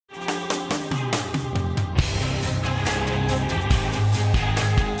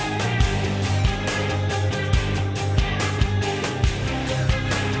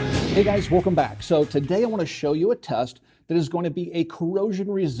Hey guys, welcome back. So today I want to show you a test that is going to be a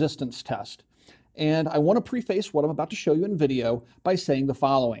corrosion resistance test. And I want to preface what I'm about to show you in video by saying the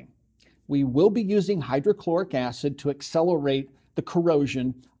following. We will be using hydrochloric acid to accelerate the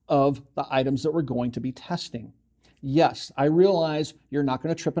corrosion of the items that we're going to be testing. Yes, I realize you're not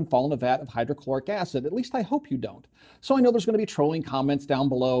going to trip and fall in a vat of hydrochloric acid. At least I hope you don't. So I know there's going to be trolling comments down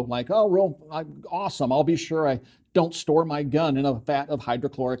below like, oh, awesome. I'll be sure I don't store my gun in a vat of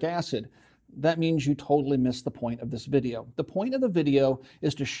hydrochloric acid. That means you totally missed the point of this video. The point of the video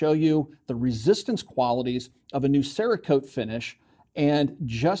is to show you the resistance qualities of a new Cerakote finish and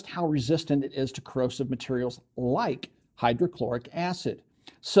just how resistant it is to corrosive materials like hydrochloric acid.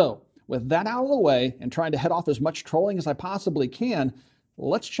 So with that out of the way and trying to head off as much trolling as I possibly can,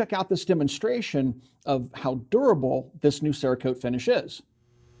 let's check out this demonstration of how durable this new Cerakote finish is.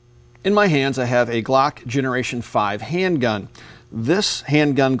 In my hands, I have a Glock Generation 5 handgun. This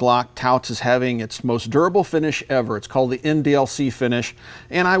handgun Glock touts as having its most durable finish ever. It's called the NDLC finish.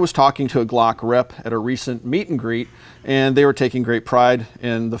 And I was talking to a Glock rep at a recent meet and greet, and they were taking great pride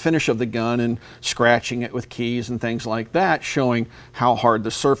in the finish of the gun and scratching it with keys and things like that, showing how hard the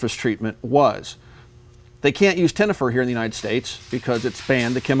surface treatment was. They can't use Tenifer here in the United States because it's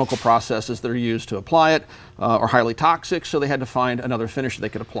banned. The chemical processes that are used to apply it are highly toxic, so they had to find another finish that they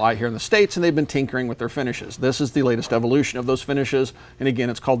could apply here in the States, and they've been tinkering with their finishes. This is the latest evolution of those finishes, and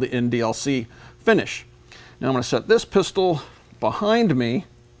again, it's called the NDLC finish. Now I'm going to set this pistol behind me,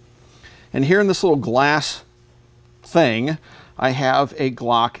 and here in this little glass thing, I have a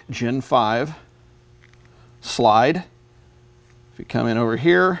Glock Gen 5 slide. If you come in over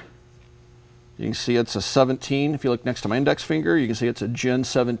here, you can see it's a 17. If you look next to my index finger, you can see it's a Gen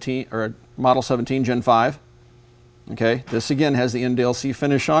 17 or a Model 17 Gen 5. Okay, this again has the NDLC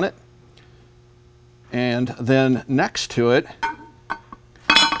finish on it. And then next to it,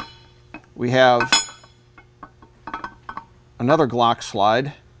 we have another Glock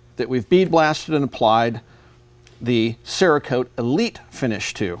slide that we've bead blasted and applied the Cerakote Elite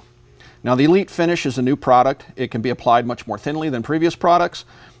finish to. Now the Elite finish is a new product. It can be applied much more thinly than previous products,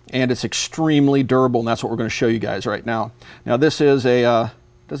 and it's extremely durable, and that's what we're going to show you guys right now. Now this is a,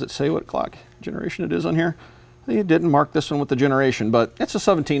 does it say what Glock generation it is on here? It didn't mark this one with the generation, but it's a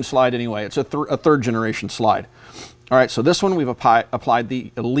 17 slide anyway. It's a third generation slide. All right, so this one we've applied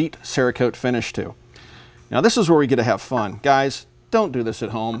the Elite Cerakote finish to. Now this is where we get to have fun. Guys, don't do this at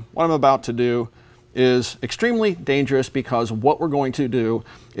home. What I'm about to do is extremely dangerous because what we're going to do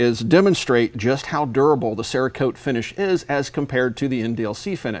is demonstrate just how durable the Cerakote finish is as compared to the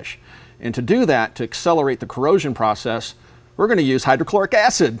NDLC finish. And to do that, to accelerate the corrosion process, we're going to use hydrochloric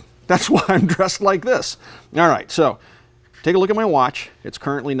acid. That's why I'm dressed like this. All right, so take a look at my watch. It's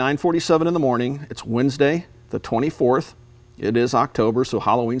currently 9:47 in the morning. It's Wednesday, the 24th. It is October, so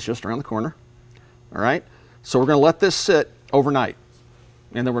Halloween's just around the corner. All right, so we're going to let this sit overnight.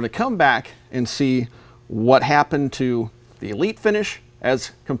 And then we're going to come back and see what happened to the Elite finish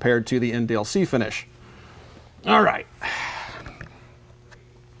as compared to the NDLC finish. All right.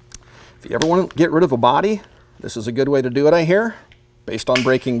 If you ever want to get rid of a body, this is a good way to do it, I hear, based on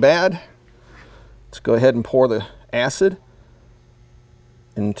Breaking Bad. Let's go ahead and pour the acid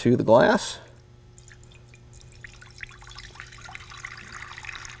into the glass.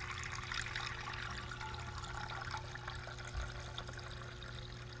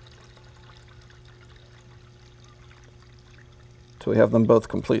 So we have them both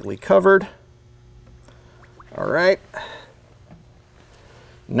completely covered. All right.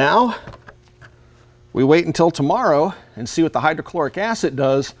 Now, we wait until tomorrow and see what the hydrochloric acid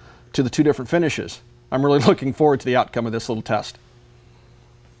does to the two different finishes. I'm really looking forward to the outcome of this little test.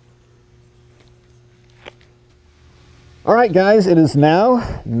 All right, guys, it is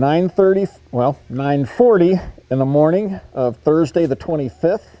now 9:40 in the morning of Thursday the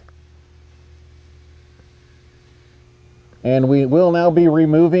 25th. And we will now be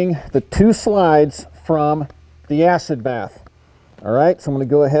removing the two slides from the acid bath. All right, so I'm going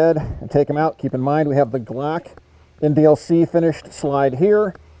to go ahead and take them out. Keep in mind we have the Glock NDLC finished slide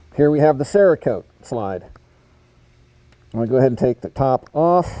here. Here we have the Cerakote slide. I'm going to go ahead and take the top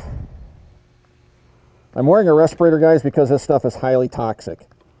off. I'm wearing a respirator, guys, because this stuff is highly toxic.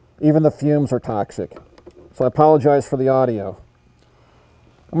 Even the fumes are toxic. So I apologize for the audio.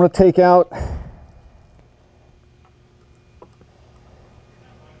 I'm going to take out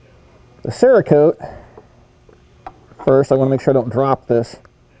the Cerakote. First, I want to make sure I don't drop this.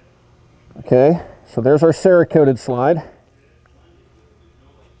 Okay, so there's our Cerakoted slide.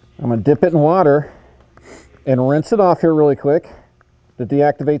 I'm going to dip it in water and rinse it off here really quick to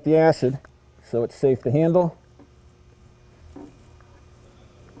deactivate the acid so it's safe to handle.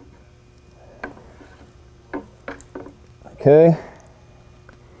 Okay.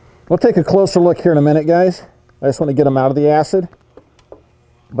 We'll take a closer look here in a minute, guys. I just want to get them out of the acid.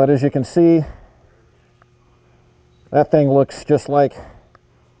 But as you can see, that thing looks just like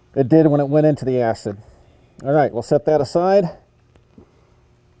it did when it went into the acid. All right, we'll set that aside.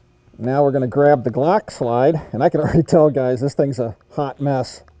 Now we're going to grab the Glock slide, and I can already tell, guys, this thing's a hot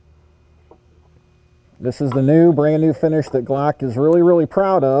mess. This is the new, brand new finish that Glock is really, really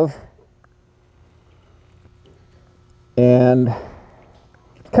proud of. And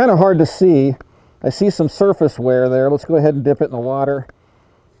it's kind of hard to see. I see some surface wear there. Let's go ahead and dip it in the water,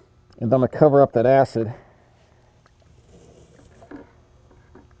 and I'm going to cover up that acid.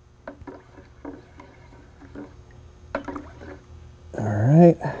 All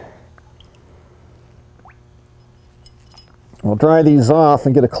right. We'll dry these off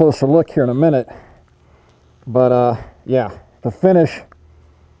and get a closer look here in a minute. But yeah, the finish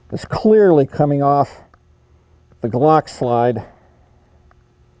is clearly coming off the Glock slide.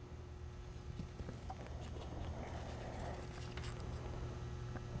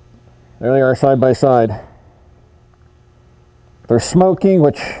 There they are side by side. They're smoking,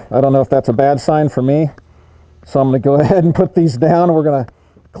 which I don't know if that's a bad sign for me. So I'm going to go ahead and put these down. We're going to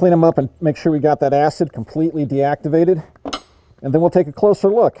clean them up and make sure we got that acid completely deactivated. And then we'll take a closer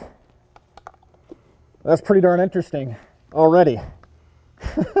look. That's pretty darn interesting already.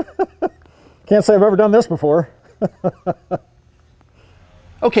 Can't say I've ever done this before.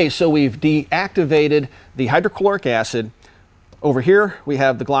 Okay, so we've deactivated the hydrochloric acid. Over here, we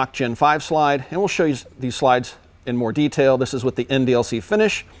have the Glock Gen 5 slide, and we'll show you these slides in more detail. This is with the NDLC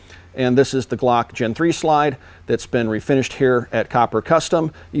finish, and this is the Glock Gen 3 slide that's been refinished here at Copper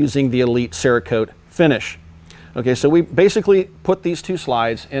Custom using the Elite Cerakote finish. Okay, so we basically put these two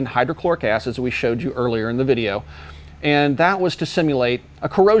slides in hydrochloric acid, as we showed you earlier in the video, and that was to simulate a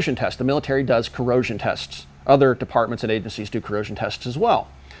corrosion test. The military does corrosion tests. Other departments and agencies do corrosion tests as well.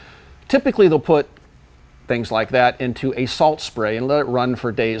 Typically, they'll put things like that into a salt spray and let it run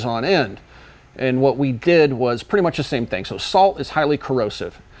for days on end. And what we did was pretty much the same thing. So salt is highly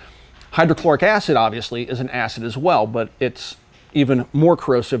corrosive. Hydrochloric acid, obviously, is an acid as well, but it's even more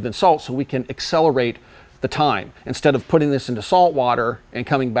corrosive than salt, so we can accelerate the time. Instead of putting this into salt water and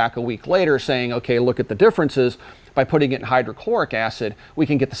coming back a week later saying, okay, look at the differences, by putting it in hydrochloric acid, we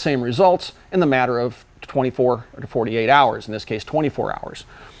can get the same results in the matter of 24 to 48 hours, in this case 24 hours.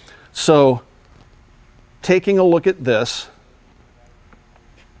 So taking a look at this,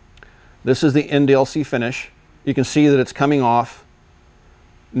 this is the NDLC finish. You can see that it's coming off.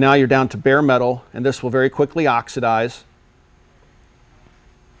 Now you're down to bare metal, and this will very quickly oxidize.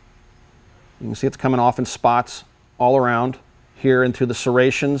 You can see it's coming off in spots all around here into the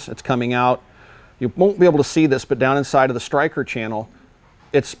serrations. It's coming out. You won't be able to see this, but down inside of the striker channel,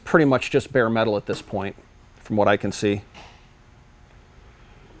 it's pretty much just bare metal at this point, from what I can see.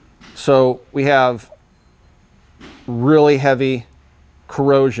 So we have really heavy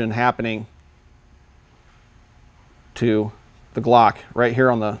corrosion happening to the Glock. Right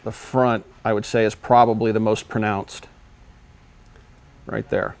here on the front, I would say, is probably the most pronounced. Right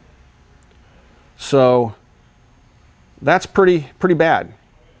there. So that's pretty bad.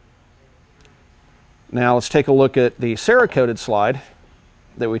 Now let's take a look at the Cerakoted slide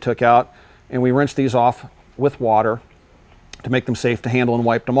that we took out, and we rinsed these off with water to make them safe to handle and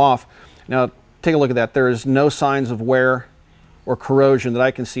wiped them off. Now take a look at that. There is no signs of wear or corrosion that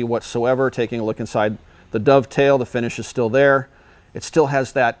I can see whatsoever. Taking a look inside the dovetail, the finish is still there. It still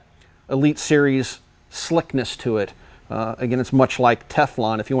has that Elite Series slickness to it. Again, it's much like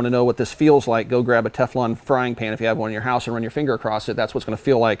Teflon. If you want to know what this feels like, go grab a Teflon frying pan if you have one in your house and run your finger across it. That's what's going to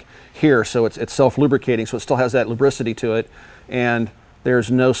feel like here. So it's self-lubricating, so it still has that lubricity to it. And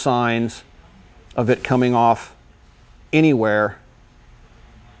there's no signs of it coming off anywhere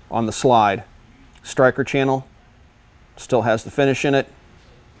on the slide. Striker channel still has the finish in it.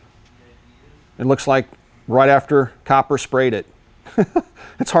 It looks like right after Copper sprayed it.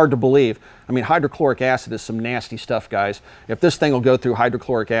 It's hard to believe. I mean, hydrochloric acid is some nasty stuff, guys. If this thing will go through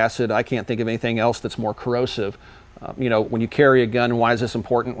hydrochloric acid, I can't think of anything else that's more corrosive. You know, when you carry a gun, and why is this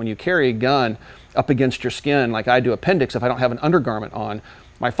important? When you carry a gun up against your skin, like I do appendix, if I don't have an undergarment on,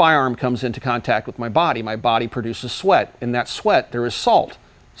 my firearm comes into contact with my body produces sweat. In that sweat, there is salt.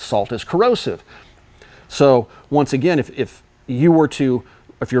 Salt is corrosive. So once again, if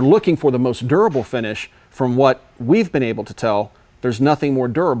you're looking for the most durable finish, from what we've been able to tell, there's nothing more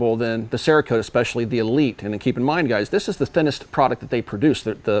durable than the Cerakote, especially the Elite. And then keep in mind, guys, this is the thinnest product that they produce.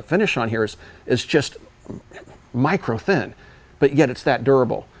 The finish on here is just micro thin, but yet it's that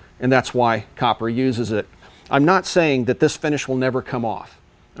durable. And that's why Copper uses it. I'm not saying that this finish will never come off.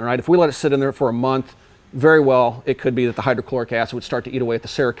 All right, if we let it sit in there for a month, very well, it could be that the hydrochloric acid would start to eat away at the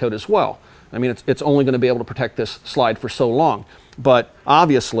Cerakote as well. I mean, it's only going to be able to protect this slide for so long. But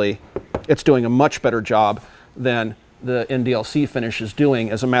obviously, it's doing a much better job than the NDLC finish is doing.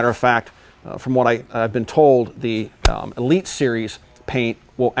 As a matter of fact, from what I've been told, the Elite Series paint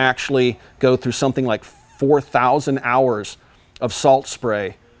will actually go through something like 4,000 hours of salt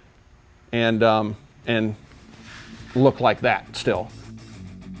spray and look like that still.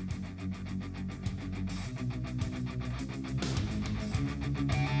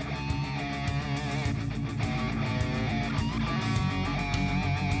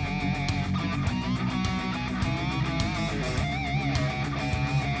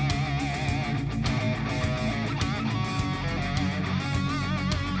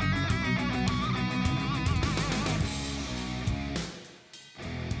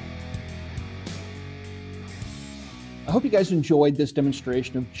 I hope you guys enjoyed this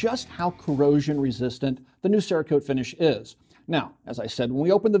demonstration of just how corrosion resistant the new Cerakote finish is. Now, as I said when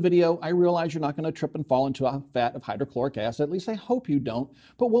we opened the video, I realize you're not going to trip and fall into a vat of hydrochloric acid, at least I hope you don't,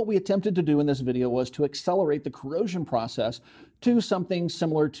 but what we attempted to do in this video was to accelerate the corrosion process to something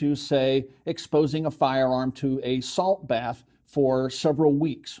similar to, say, exposing a firearm to a salt bath for several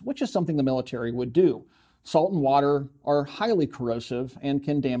weeks, which is something the military would do. Salt and water are highly corrosive and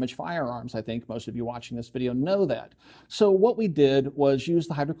can damage firearms. I think most of you watching this video know that. So what we did was use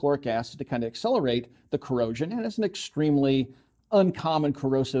the hydrochloric acid to kind of accelerate the corrosion, and it's an extremely uncommon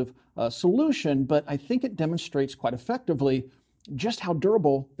corrosive solution, but I think it demonstrates quite effectively just how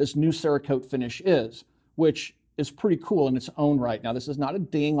durable this new Cerakote finish is, which is pretty cool in its own right. Now, this is not a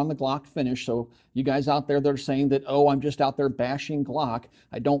ding on the Glock finish, so you guys out there that are saying that, oh, I'm just out there bashing Glock.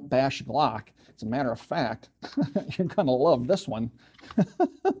 I don't bash Glock. As a matter of fact, you're going to love this one.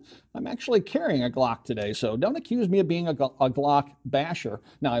 I'm actually carrying a Glock today, so don't accuse me of being a Glock basher.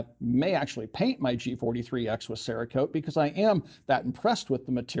 Now, I may actually paint my G43X with Cerakote because I am that impressed with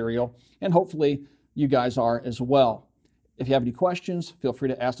the material, and hopefully you guys are as well. If you have any questions, feel free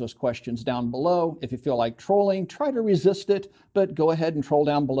to ask those questions down below. If you feel like trolling, try to resist it, but go ahead and troll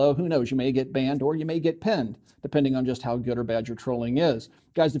down below. Who knows, you may get banned or you may get pinned, depending on just how good or bad your trolling is.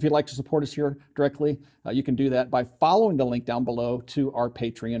 Guys, if you'd like to support us here directly, you can do that by following the link down below to our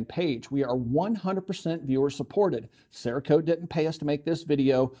Patreon page. We are 100% viewer supported. Cerakote didn't pay us to make this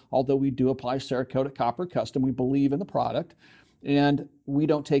video, although we do apply Cerakote at Copper Custom. We believe in the product. And we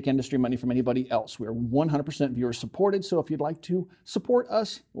don't take industry money from anybody else. We're 100% viewer supported, so if you'd like to support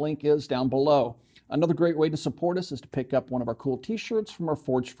us, link is down below. Another great way to support us is to pick up one of our cool t-shirts from our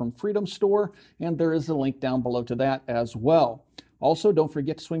Forged from Freedom store, and there is a link down below to that as well. Also, don't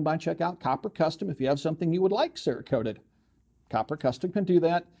forget to swing by and check out Copper Custom if you have something you would like Cerakoted. Copper Custom can do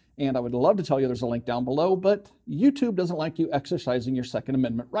that, and I would love to tell you there's a link down below, but YouTube doesn't like you exercising your Second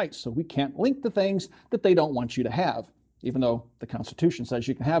Amendment rights, so we can't link to things that they don't want you to have, even though the Constitution says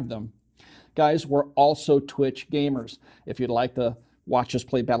you can have them. Guys, we're also Twitch gamers. If you'd like to watch us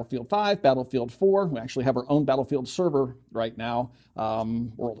play Battlefield 5, Battlefield 4, we actually have our own Battlefield server right now,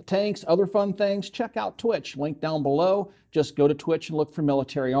 World of Tanks, other fun things, check out Twitch, link down below. Just go to Twitch and look for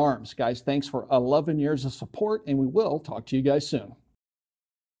Military Arms. Guys, thanks for 11 years of support, and we will talk to you guys soon.